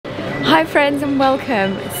Hi friends and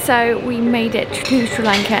welcome. So we made it to Sri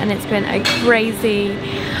Lanka and it's been a crazy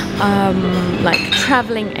like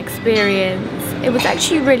traveling experience. It was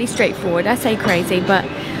actually really straightforward. I say crazy, but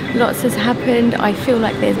lots has happened. I feel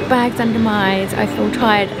like there's bags under my eyes. I feel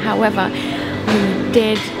tired. However, we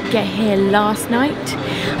did get here last night.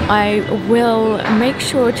 I will make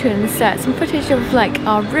sure to insert some footage of like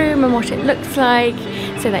our room and what it looks like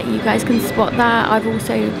so that you guys can spot that. I've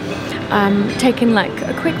also taken like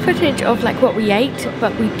a quick footage of like what we ate,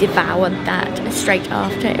 but we devoured that straight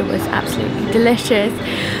after. It was absolutely delicious.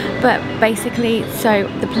 But basically, so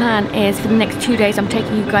the plan is for the next 2 days I'm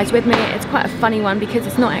taking you guys with me. It's quite a funny one because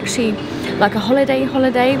it's not actually like a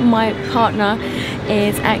holiday. My partner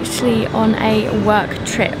is actually on a work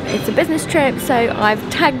trip. It's a business trip, so I've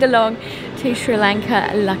tagged along to Sri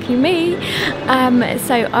Lanka, lucky me.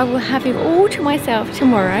 So I will have you all to myself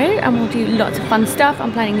tomorrow and we'll do lots of fun stuff.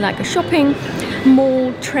 I'm planning like a shopping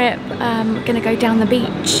mall trip. Gonna go down the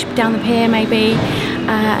beach, down the pier maybe,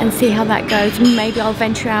 and see how that goes. Maybe I'll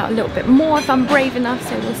venture out a little bit more if I'm brave enough,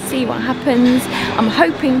 so we'll see what happens. I'm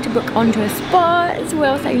hoping to book onto a spa as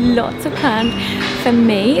well, so lots of planned for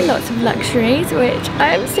me, lots of luxuries, which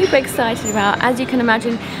I'm super excited about. As you can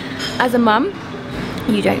imagine, as a mum,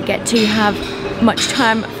 you don't get to have much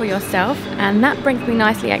time for yourself, and that brings me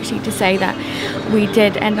nicely actually to say that we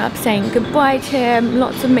did end up saying goodbye to him.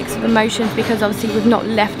 Lots of mix of emotions because obviously we've not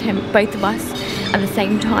left him, both of us, at the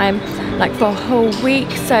same time like for a whole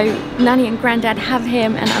week. So Nanny and Granddad have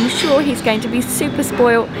him and I'm sure he's going to be super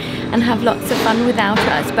spoiled and have lots of fun without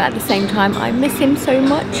us, but at the same time I miss him so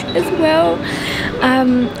much as well.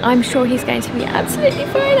 I'm sure he's going to be absolutely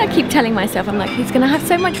fine. I keep telling myself, I'm like, he's gonna have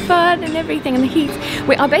so much fun and everything, and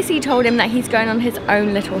I basically told him that he's going on his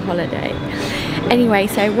own little holiday. Anyway,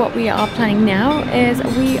 so what we are planning now is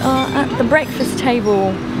we are at the breakfast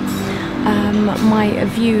table. My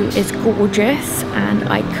view is gorgeous and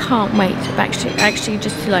I can't wait to actually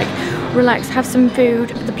just to like relax, have some food.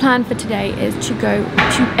 The plan for today is to go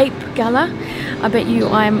to Ape Gala. I bet you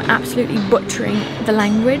I'm absolutely butchering the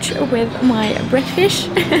language with my British,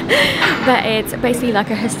 but it's basically like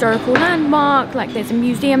a historical landmark. Like there's a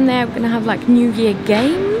museum there. We're gonna have like New Year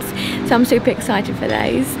games, so I'm super excited for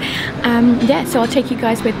those. Yeah, so I'll take you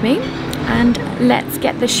guys with me and let's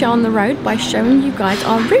get the show on the road by showing you guys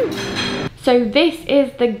our room. So this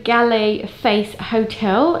is the Galle Face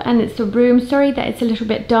hotel and it's the room. Sorry that it's a little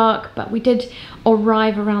bit dark, but we did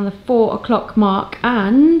arrive around the 4 o'clock mark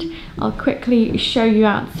and I'll quickly show you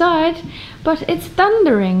outside, but it's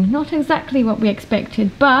thundering. Not exactly what we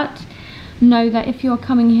expected, but know that if you're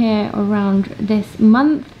coming here around this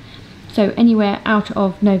month, so anywhere out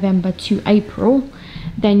of November to April,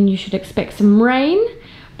 then you should expect some rain.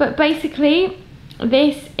 But basically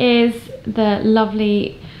this is the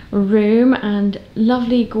lovely room and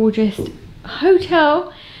lovely gorgeous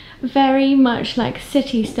hotel, very much like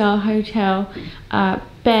city star hotel.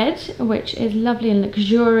 Bed, which is lovely and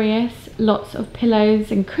luxurious, lots of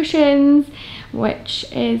pillows and cushions, which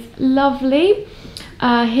is lovely.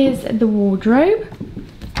 Here's the wardrobe.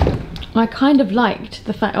 I kind of liked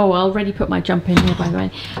the fact, oh, I already put my jumper in here by the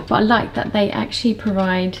way, but I like that they actually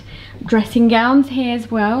provide dressing gowns here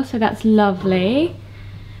as well, so that's lovely,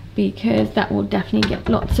 because that will definitely get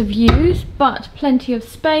lots of use. But plenty of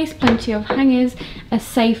space, plenty of hangers, a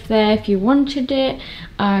safe there if you wanted it,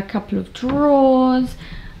 a couple of drawers,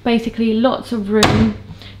 basically lots of room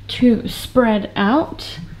to spread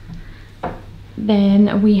out.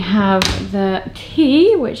 Then we have the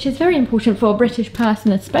tea, which is very important for a British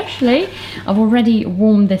person especially. I've already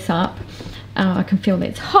warmed this up. I can feel that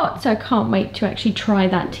it's hot, so I can't wait to actually try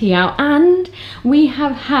that tea out. And we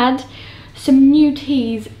have had some new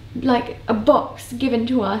teas, like a box given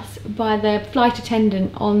to us by the flight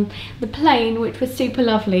attendant on the plane, which was super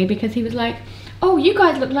lovely because he was like, oh, you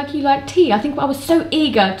guys look like you like tea. I think I was so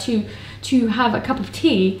eager to have a cup of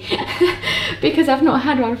tea because I've not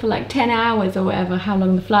had one for like 10 hours or whatever, how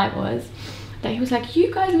long the flight was, that he was like,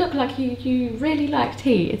 you guys look like you really like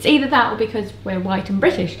tea. It's either that or because we're white and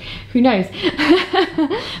British, who knows.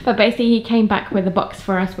 But basically he came back with a box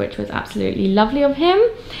for us, which was absolutely lovely of him.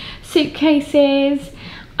 Suitcases.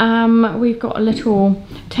 We've got a little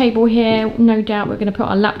table here. No doubt we're going to put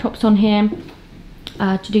our laptops on here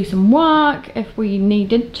to do some work if we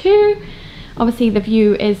needed to. Obviously the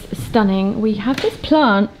view is stunning. We have this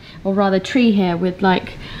plant, or rather tree here, with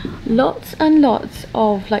like lots and lots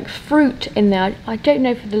of like fruit in there. I don't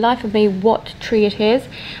know for the life of me what tree it is,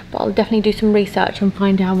 but I'll definitely do some research and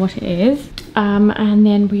find out what it is. And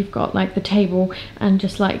then we've got like the table and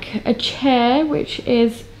just like a chair, which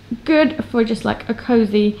is good for just like a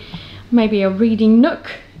cozy, maybe a reading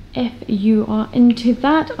nook if you are into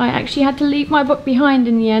that. I actually had to leave my book behind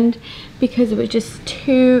in the end because it was just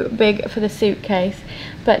too big for the suitcase,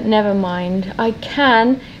 but never mind. I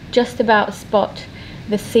can just about spot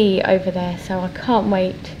the sea over there, so I can't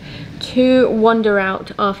wait to wander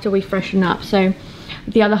out after we freshen up. So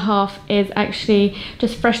the other half is actually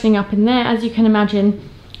just freshening up in there. As you can imagine,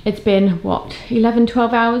 it's been what,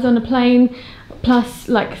 11-12 hours on a plane, plus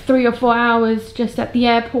like 3 or 4 hours just at the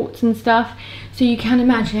airports and stuff. So you can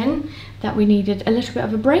imagine that we needed a little bit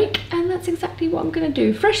of a break, and that's exactly what I'm gonna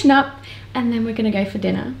do. Freshen up, and then we're gonna go for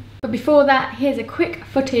dinner. But before that, here's a quick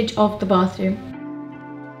footage of the bathroom.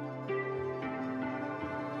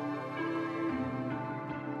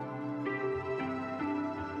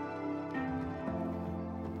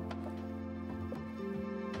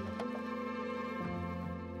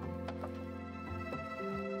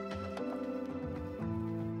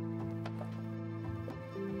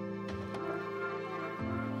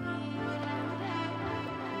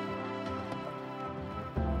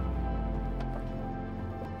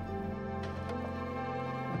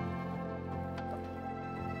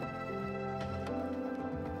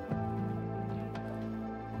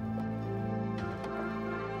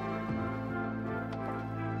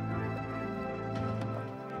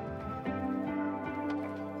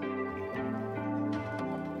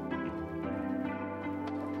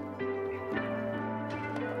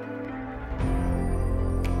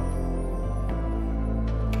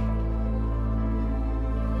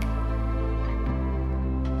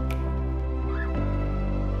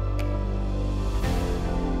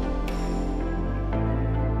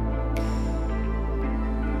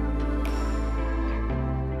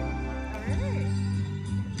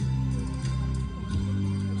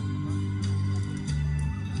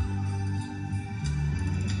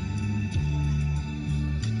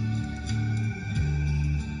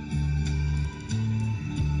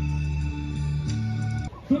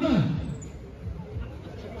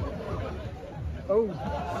 Oh.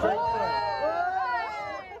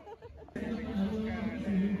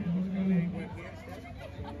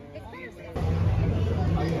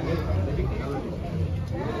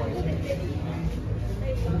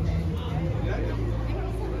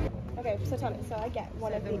 Okay, so tell me, so I get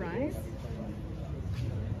one of the rice.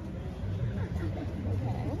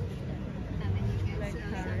 Okay.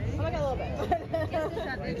 Oh, I got a little bit.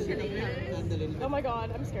 Oh my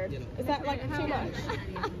god, I'm scared. Is that like too much?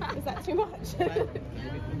 Is that too much?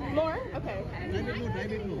 More? Okay.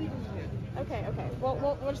 Okay, okay.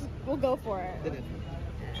 Well, we'll go for it. And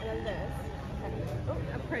then this. Okay. Oh,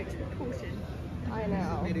 approach portion. I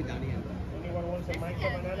know. Anyone wants a micro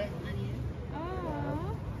banana?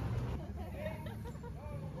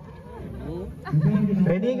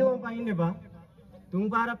 Ready ke wo paine ba? तुम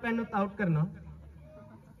बारा pen out करना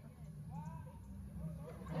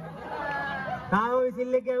कहाँ हो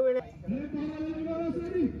इसीलिए क्या हुए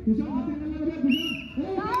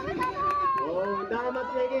ओ दामत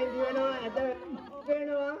लेके इंडियनो ऐसा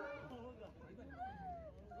पेनो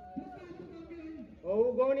ओ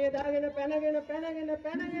गोनिया दागे न पेना के ना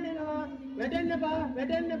वेडन ने बा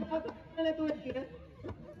ने तू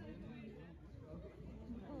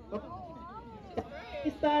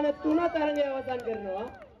स्थान तुना तरंगे अवसान करना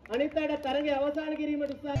अनिताड़ा तरंगे अवसान किरीमट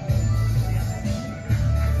उस्ताद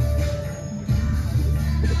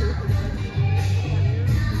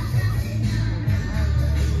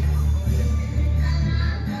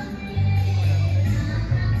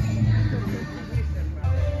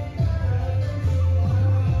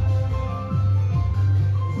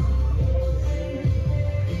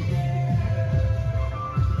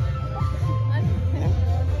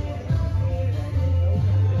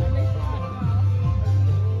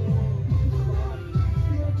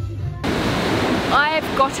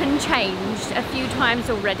Gotten changed a few times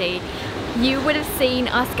already. You would have seen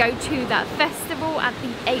us go to that festival at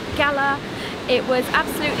the Ape Gala. It was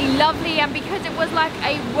absolutely lovely, and because it was like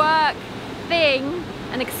a work thing,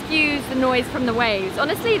 and excuse the noise from the waves,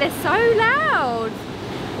 honestly they're so loud,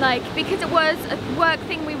 like because it was a work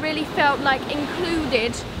thing, we really felt like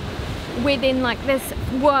included within like this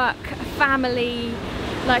work family,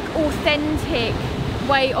 like authentic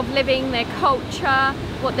way of living, their culture,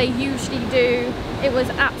 what they usually do. It was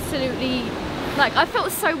absolutely, like, I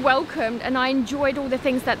felt so welcomed, and I enjoyed all the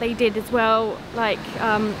things that they did as well. Like,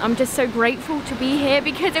 I'm just so grateful to be here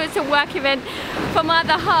because it was a work event for my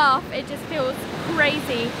other half. It just feels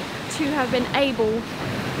crazy to have been able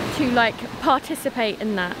to like participate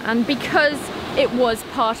in that, and because it was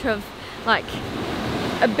part of like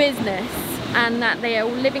a business and that they are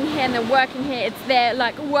all living here and they're working here, it's their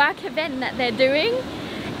like work event that they're doing,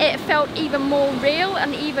 it felt even more real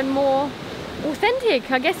and even more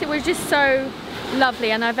authentic. I guess it was just so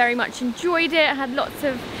lovely and I very much enjoyed it. I had lots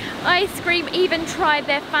of ice cream, even tried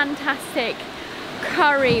their fantastic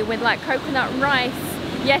curry with like coconut rice.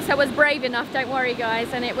 Yes, I was brave enough, don't worry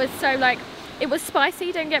guys, and it was so like, it was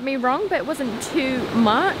spicy, don't get me wrong, but it wasn't too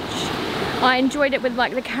much. I enjoyed it with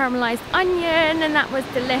like the caramelized onion and that was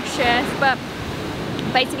delicious. But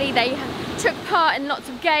basically they took part in lots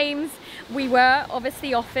of games. We were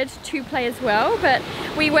obviously offered to play as well, but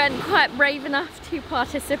we weren't quite brave enough to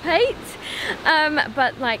participate.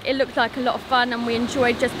 But like it looked like a lot of fun and we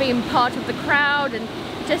enjoyed just being part of the crowd and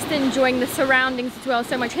just enjoying the surroundings as well.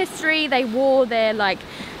 So much history. They wore their like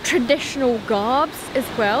traditional garbs as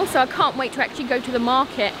well, so I can't wait to actually go to the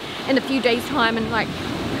market in a few days time and like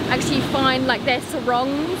actually find like their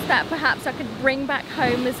sarongs that perhaps I could bring back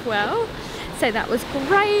home as well. So that was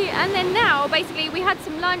great. And then now basically we had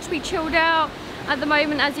some lunch, we chilled out. At the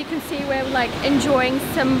moment, as you can see, we're like enjoying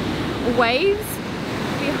some waves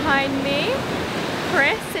behind me.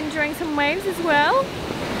 Chris enjoying some waves as well.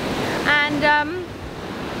 And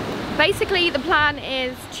basically the plan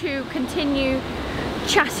is to continue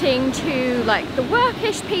chatting to like the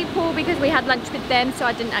workish people because we had lunch with them, so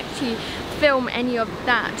I didn't actually film any of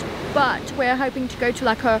that. But we're hoping to go to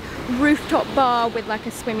like a rooftop bar with like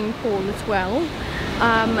a swimming pool as well.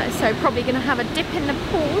 So probably gonna have a dip in the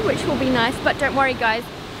pool, which will be nice. But don't worry guys,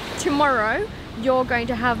 tomorrow you're going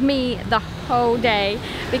to have me the whole day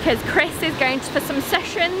because Chris is going for some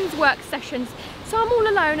sessions, work sessions. So I'm all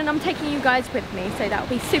alone and I'm taking you guys with me. So that'll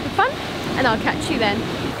be super fun and I'll catch you then.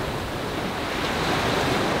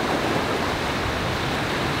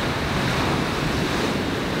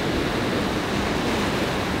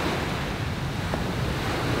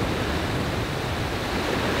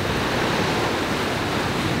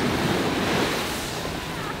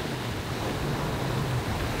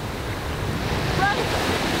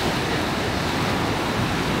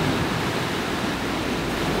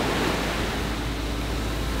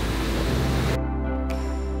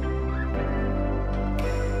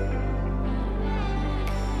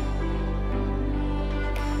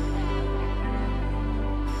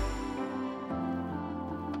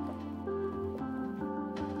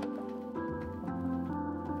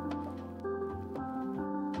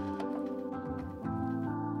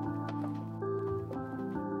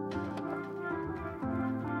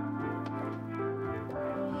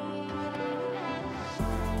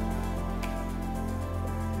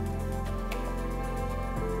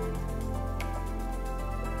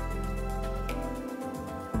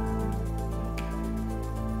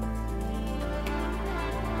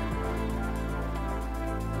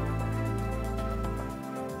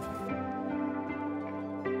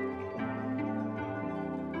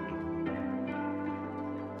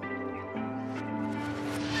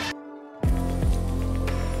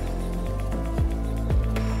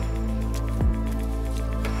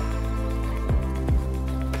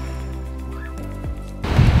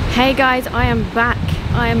 Hey guys, I am back.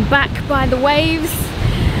 I am back by the waves.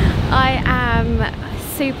 I am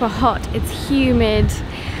super hot, it's humid.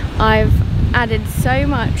 I've added so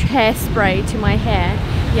much hairspray to my hair.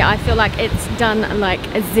 Yeah, I feel like it's done like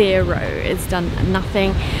a zero, it's done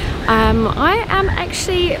nothing. I am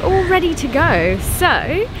actually all ready to go.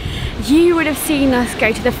 So, you would have seen us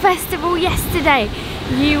go to the festival yesterday.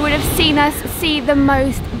 You would have seen us see the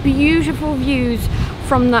most beautiful views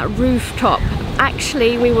from that rooftop.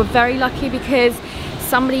 Actually, we were very lucky because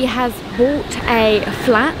somebody has bought a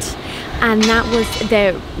flat and that was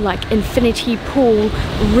their like infinity pool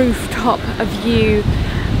rooftop view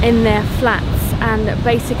in their flats, and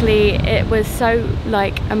basically it was so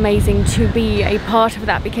like amazing to be a part of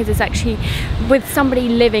that because it's actually with somebody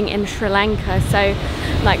living in Sri Lanka. So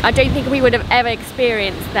like I don't think we would have ever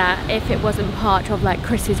experienced that if it wasn't part of like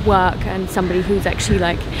Chris's work and somebody who's actually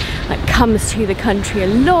like comes to the country a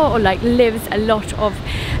lot or like lives a lot of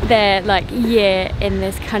their like year in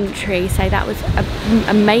this country. So that was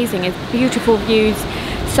amazing. It's beautiful views,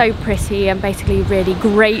 so pretty, and basically really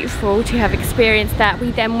grateful to have experienced that.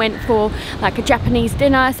 We then went for like a Japanese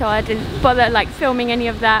dinner, so I didn't bother like filming any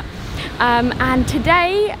of that. And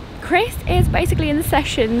today Chris is basically in the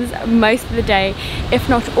sessions most of the day, if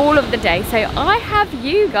not all of the day, so I have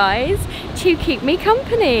you guys to keep me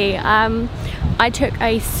company. I took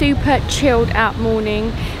a super chilled out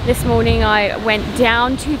morning. This morning I went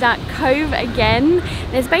down to that cove again.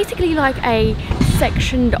 There's basically like a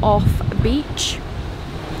sectioned off beach.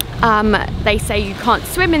 They say you can't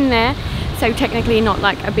swim in there, so technically not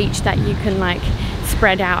like a beach that you can like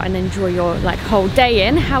spread out and enjoy your like whole day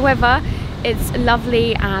in. However, it's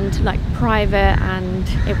lovely and like private, and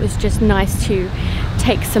it was just nice to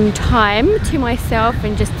take some time to myself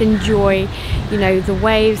and just enjoy, you know, the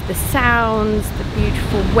waves, the sounds, the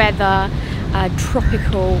beautiful weather,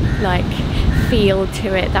 tropical like feel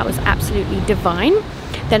to it. That was absolutely divine.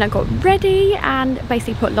 Then I got ready and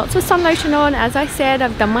basically put lots of sun lotion on. As I said,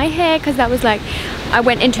 I've done my hair because that was like, I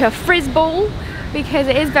went into a frizz ball because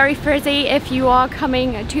it is very frizzy. If you are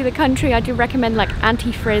coming to the country, I do recommend like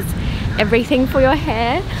anti-frizz everything for your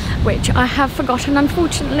hair, which I have forgotten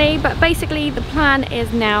unfortunately. But basically the plan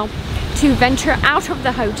is now to venture out of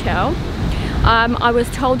the hotel. I was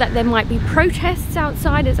told that there might be protests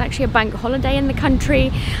outside. It's actually a bank holiday in the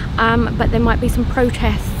country, but there might be some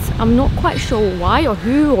protests. I'm not quite sure why or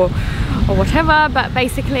who or whatever, but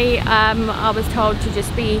basically I was told to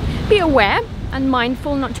just be aware and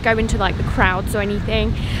mindful not to go into like the crowds or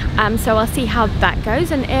anything. So I'll see how that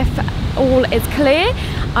goes, and if all is clear,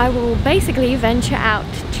 I will basically venture out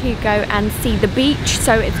to go and see the beach.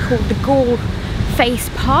 So it's called the Galle Face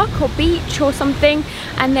Park or beach or something,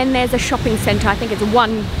 and then there's a shopping centre. I think it's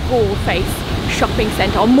one Galle Face shopping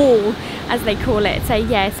centre or mall as they call it. So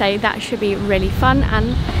yeah, so that should be really fun,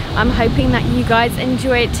 and I'm hoping that you guys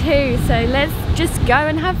enjoy it too. So let's just go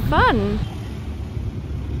and have fun.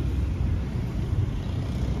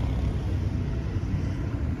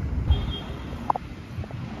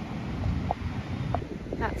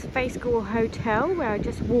 That's Face Galle Hotel where I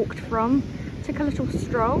just walked from. Took a little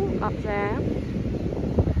stroll up there,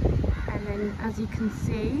 and then as you can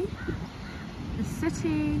see, the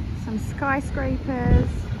city, some skyscrapers,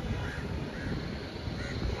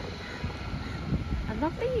 a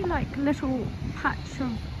lovely like little patch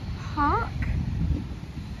of park,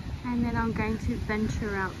 and then I'm going to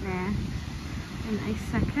venture out there in a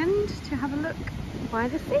second to have a look by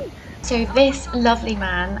the sea. So this lovely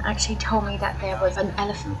man actually told me that there was an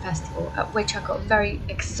elephant festival, at which I got very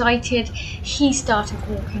excited. He started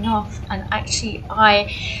walking off, and actually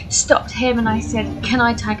I stopped him and I said, can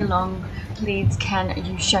I tag along? Please, can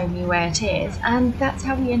you show me where it is? And that's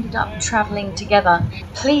how we ended up traveling together.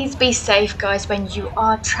 Please be safe, guys, when you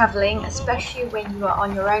are traveling, especially when you are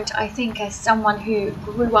on your own. I think as someone who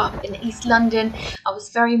grew up in East London, I was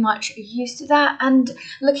very much used to that and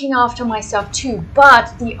looking after myself too.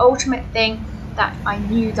 But the ultimate thing that I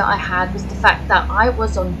knew that I had was the fact that I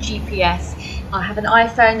was on GPS. I have an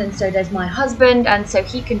iPhone, and so does my husband, and so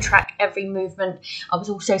he can track every movement. I was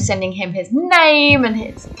also sending him his name and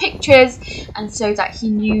his pictures, and so that he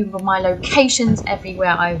knew my locations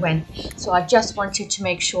everywhere I went. So I just wanted to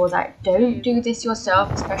make sure that don't do this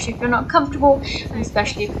yourself, especially if you're not comfortable, and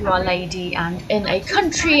especially if you are a lady and in a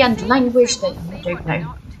country and language that you don't know.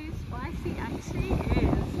 Not too spicy actually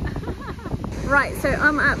is. Right, so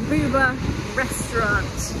I'm at Booba restaurant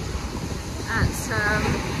at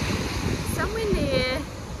somewhere near,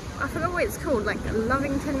 I forgot what it's called, like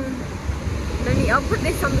Lovington. I'll put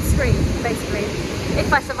this on the screen basically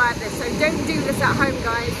if I survive this, so don't do this at home,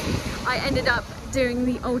 guys. I ended up doing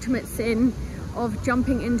the ultimate sin of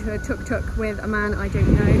jumping into a tuk-tuk with a man I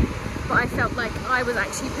don't know, but I felt like I was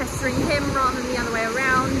actually pestering him rather than the other way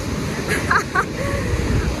around.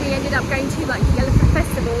 We ended up going to like the elephant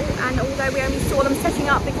festival, and although we only saw them setting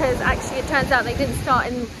up, because actually it turns out they didn't start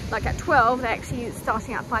in like at 12, they're actually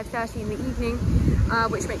starting at 5:30 in the evening,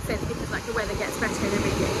 which makes sense because like the weather gets better and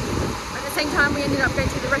everything. At the same time, we ended up going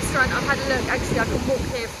to the restaurant. I've had a look, actually I can walk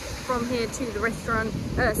here from here to the restaurant,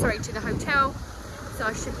 sorry, to the hotel, so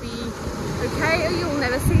I should be okay. You'll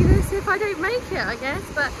never see this if I don't make it, I guess,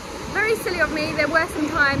 but very silly of me. There were some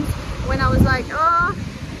times when I was like, oh,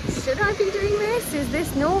 should I be doing this? Is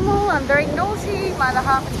this normal? I'm very naughty. My other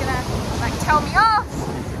half is gonna like tell me off.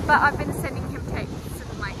 But I've been sending him texts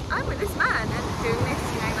and like, I'm with this man and doing this,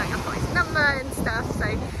 you know, like I've got his number and stuff. So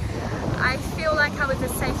I feel like I was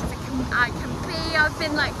as safe as I can be. I've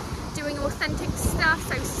been like doing authentic stuff,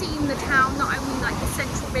 so seeing the town, not only like the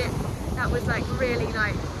central bit that was like really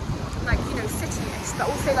like you know, city-ish, but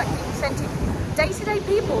also like the authentic day-to-day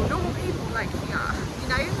people, normal people, like yeah, you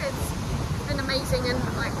know, it's been amazing. And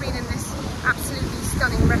like being in this absolutely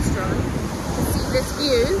stunning restaurant to see this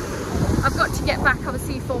view. I've got to get back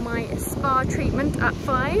obviously for my spa treatment at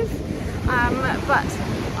 5, but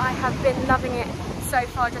I have been loving it so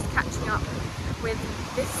far, just catching up with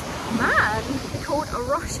this man called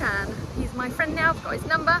Roshan. He's my friend now, I've got his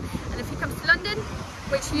number, and if he comes to London,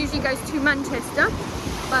 which usually goes to Manchester,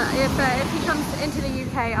 but if he comes into the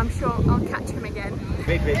UK, I'm sure I'll catch him again.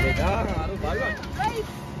 Wait. Wait.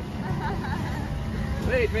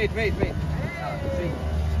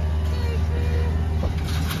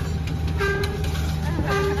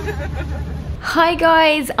 Hi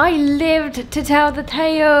guys, I lived to tell the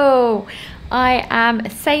tale. I am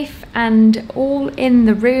safe and all in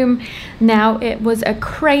the room now. It was a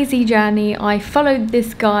crazy journey. I followed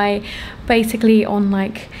this guy basically on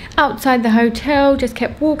like outside the hotel, just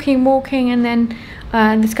kept walking, and then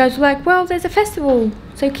this guy's like, well, there's a festival,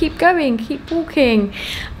 so keep going, keep walking.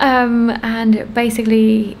 And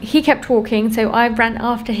basically he kept walking, so I ran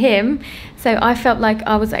after him. So I felt like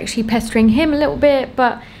I was actually pestering him a little bit,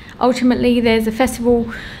 but ultimately there's a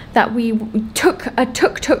festival that we took a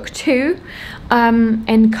tuk-tuk to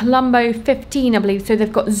in Colombo 15, I believe. So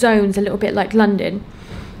they've got zones a little bit like London.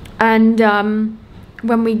 And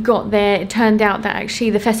when we got there, it turned out that actually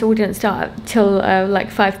the festival didn't start till like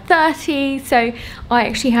 5:30. So I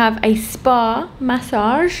actually have a spa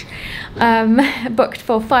massage booked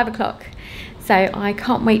for 5 o'clock. So I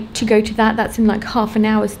can't wait to go to that. That's in like half an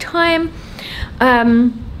hour's time.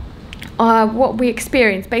 What we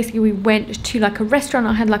experienced, basically we went to like a restaurant.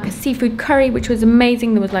 I had like a seafood curry, which was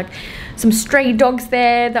amazing. There was like some stray dogs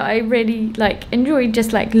there that I really like enjoyed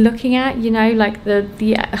just like looking at, you know, like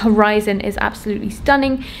the horizon is absolutely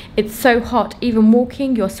stunning. It's so hot, even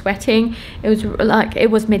walking you're sweating. It was like,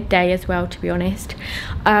 it was midday as well, to be honest.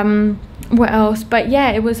 What else? But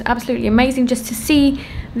yeah, it was absolutely amazing just to see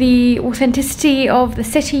the authenticity of the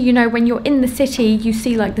city. You know, when you're in the city you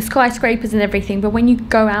see like the skyscrapers and everything, but when you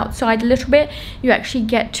go outside a little bit you actually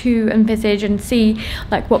get to envisage and see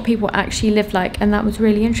like what people actually live like, and that was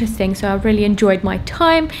really interesting. So I really enjoyed my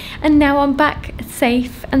time, and now I'm back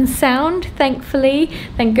safe and sound, thankfully.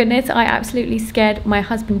 Thank goodness. I absolutely scared my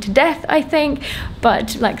husband to death, I think,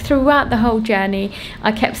 but like throughout the whole journey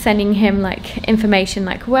I kept sending him like information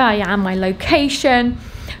like where I am, my location,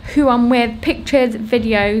 who I'm with, pictures,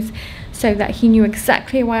 videos, so that he knew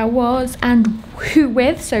exactly where I was and who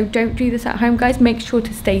with. So don't do this at home, guys. Make sure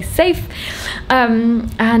to stay safe.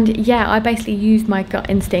 And yeah, I basically used my gut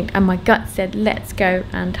instinct, and my gut said let's go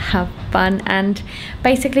and have fun. And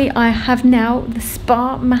basically I have now the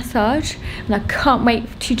spa massage, and I can't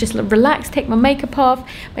wait to just relax, take my makeup off.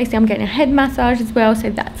 Basically I'm getting a head massage as well, so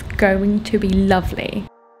that's going to be lovely.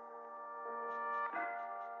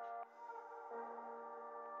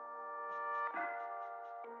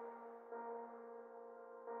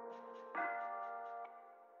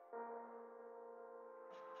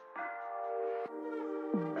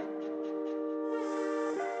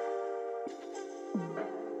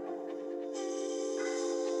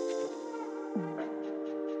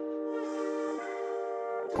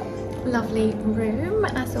 Lovely room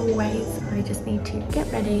as always. I just need to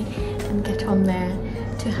get ready and get on there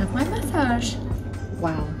to have my massage.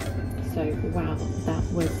 Wow, so wow, that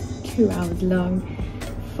was 2 hours long,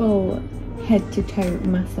 full head to toe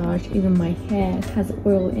massage. Even my hair has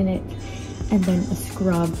oil in it, and then a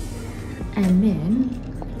scrub, and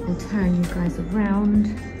then I'll turn you guys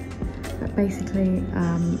around. But basically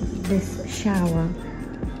this shower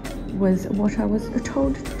was what I was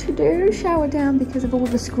told to do, shower down, because of all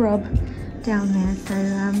the scrub down there.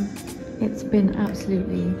 So it's been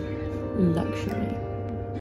absolutely luxury.